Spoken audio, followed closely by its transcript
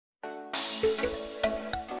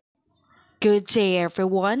Good day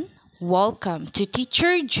everyone. Welcome to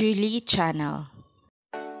Teacher Julie channel.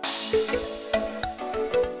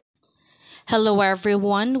 Hello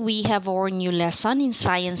everyone. We have our new lesson in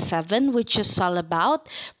Science 7 which is all about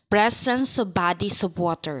presence of bodies of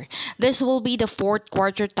water. This will be the fourth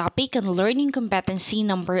quarter topic and learning competency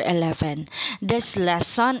number 11. This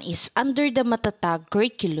lesson is under the MATATAG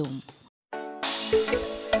curriculum.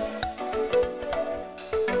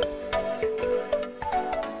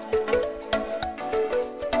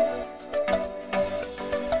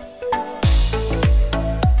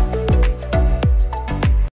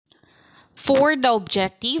 For the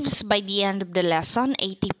objectives, by the end of the lesson,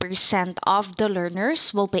 80% of the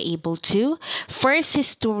learners will be able to. First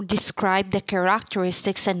is to describe the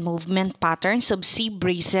characteristics and movement patterns of sea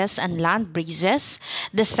breezes and land breezes.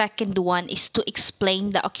 The second one is to explain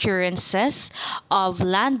the occurrences of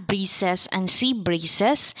land breezes and sea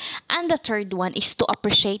breezes. And the third one is to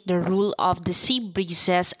appreciate the role of the sea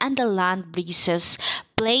breezes and the land breezes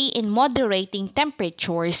play in moderating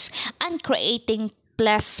temperatures and creating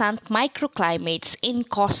pleasant microclimates in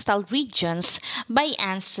coastal regions by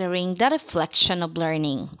answering the reflection of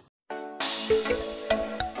learning.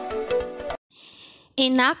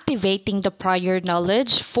 In activating the prior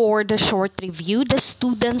knowledge for the short review, the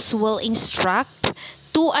students will instruct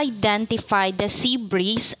to identify the sea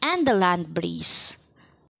breeze and the land breeze.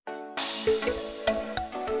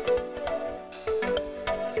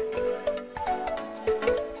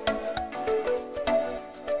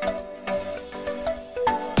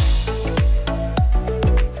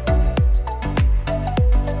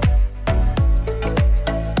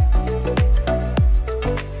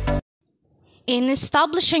 In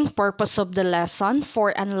establishing purpose of the lesson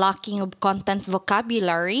for unlocking of content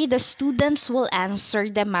vocabulary, the students will answer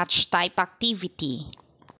the match type activity.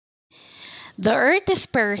 The Earth is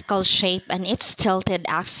spherical shape and its tilted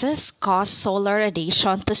axis cause solar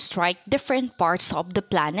radiation to strike different parts of the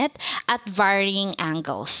planet at varying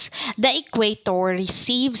angles. The equator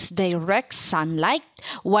receives direct sunlight,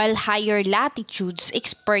 while higher latitudes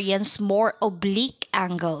experience more oblique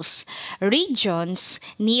angles. Regions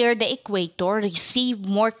near the equator receive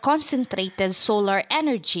more concentrated solar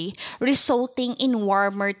energy, resulting in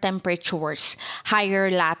warmer temperatures. Higher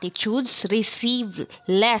latitudes receive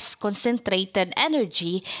less concentrated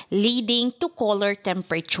energy, leading to cooler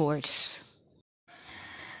temperatures.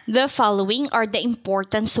 The following are the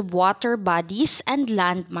importance of water bodies and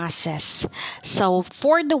land masses. So,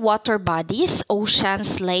 for the water bodies,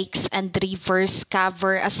 oceans, lakes, and rivers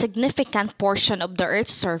cover a significant portion of the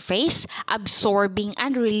Earth's surface, absorbing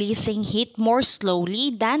and releasing heat more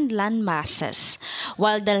slowly than land masses.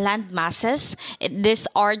 While the land masses, these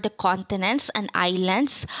are the continents and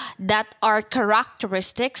islands that are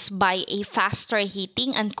characteristics by a faster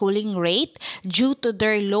heating and cooling rate due to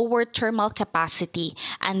their lower thermal capacity,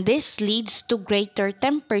 and this leads to greater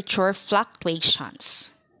temperature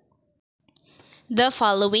fluctuations. The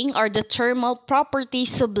following are the thermal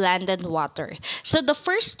properties of land and water. So the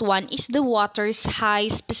first one is the water's high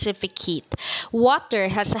specific heat. Water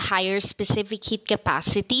has a higher specific heat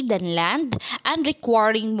capacity than land and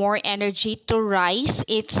requiring more energy to rise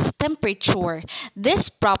its temperature. This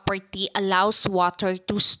property allows water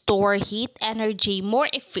to store heat energy more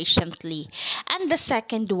efficiently. And the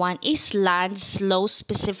second one is land's low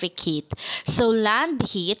specific heat. So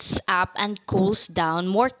land heats up and cools down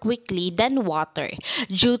more quickly than water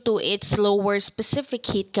due to its lower specific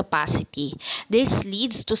heat capacity. This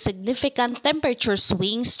leads to significant temperature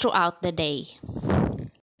swings throughout the day.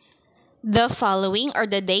 The following are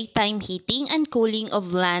the daytime heating and cooling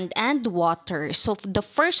of land and water. So the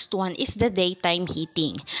first one is the daytime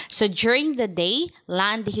heating. So during the day,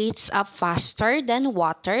 land heats up faster than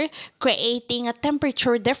water, creating a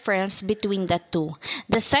temperature difference between the two.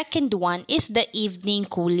 The second one is the evening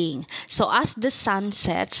cooling. So as the sun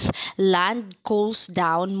sets, land cools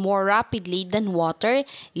down more rapidly than water,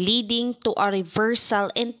 leading to a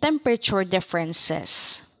reversal in temperature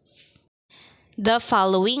differences. The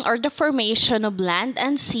following are the formation of land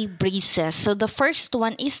and sea breezes. So the first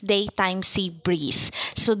one is daytime sea breeze.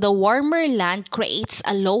 So the warmer land creates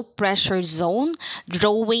a low pressure zone,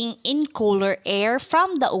 drawing in cooler air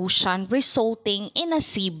from the ocean, resulting in a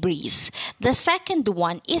sea breeze. The second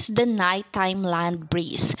one is the nighttime land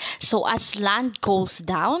breeze. So as land cools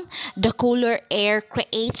down, the cooler air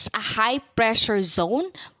creates a high pressure zone,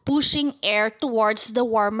 pushing air towards the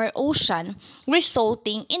warmer ocean,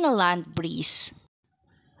 resulting in a land breeze.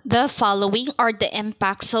 The following are the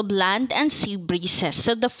impacts of land and sea breezes.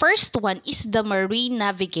 So the first one is the marine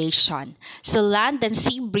navigation. So land and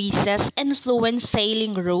sea breezes influence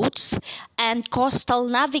sailing routes and coastal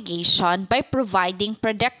navigation by providing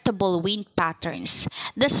predictable wind patterns.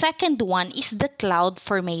 The second one is the cloud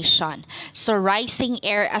formation. So rising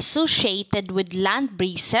air associated with land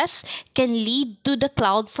breezes can lead to the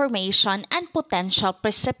cloud formation and potential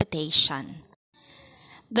precipitation.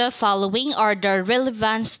 The following are the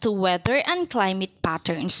relevance to weather and climate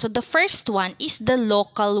patterns. So the first one is the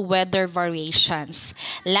local weather variations.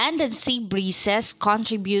 Land and sea breezes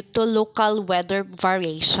contribute to local weather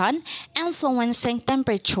variation, influencing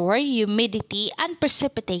temperature, humidity, and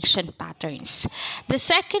precipitation patterns. The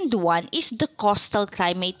second one is the coastal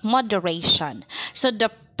climate moderation. So the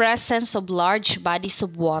presence of large bodies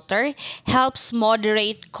of water helps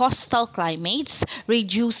moderate coastal climates,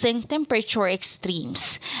 reducing temperature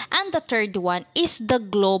extremes. And the third one is the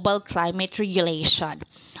global climate regulation.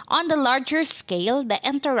 On the larger scale, the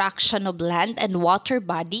interaction of land and water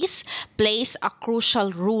bodies plays a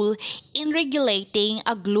crucial role in regulating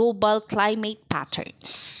a global climate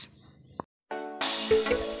patterns.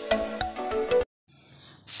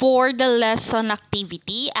 For the lesson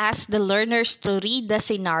activity, ask the learners to read the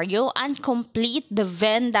scenario and complete the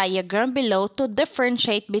Venn diagram below to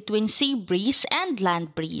differentiate between sea breeze and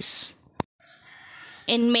land breeze.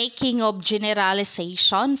 In making of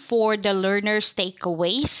generalization for the learners'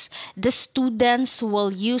 takeaways, the students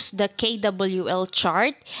will use the KWL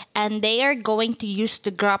chart and they are going to use the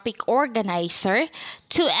graphic organizer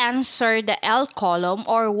to answer the L column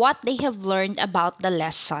or what they have learned about the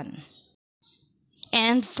lesson.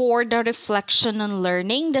 And for the reflection on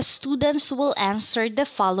learning, the students will answer the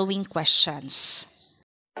following questions.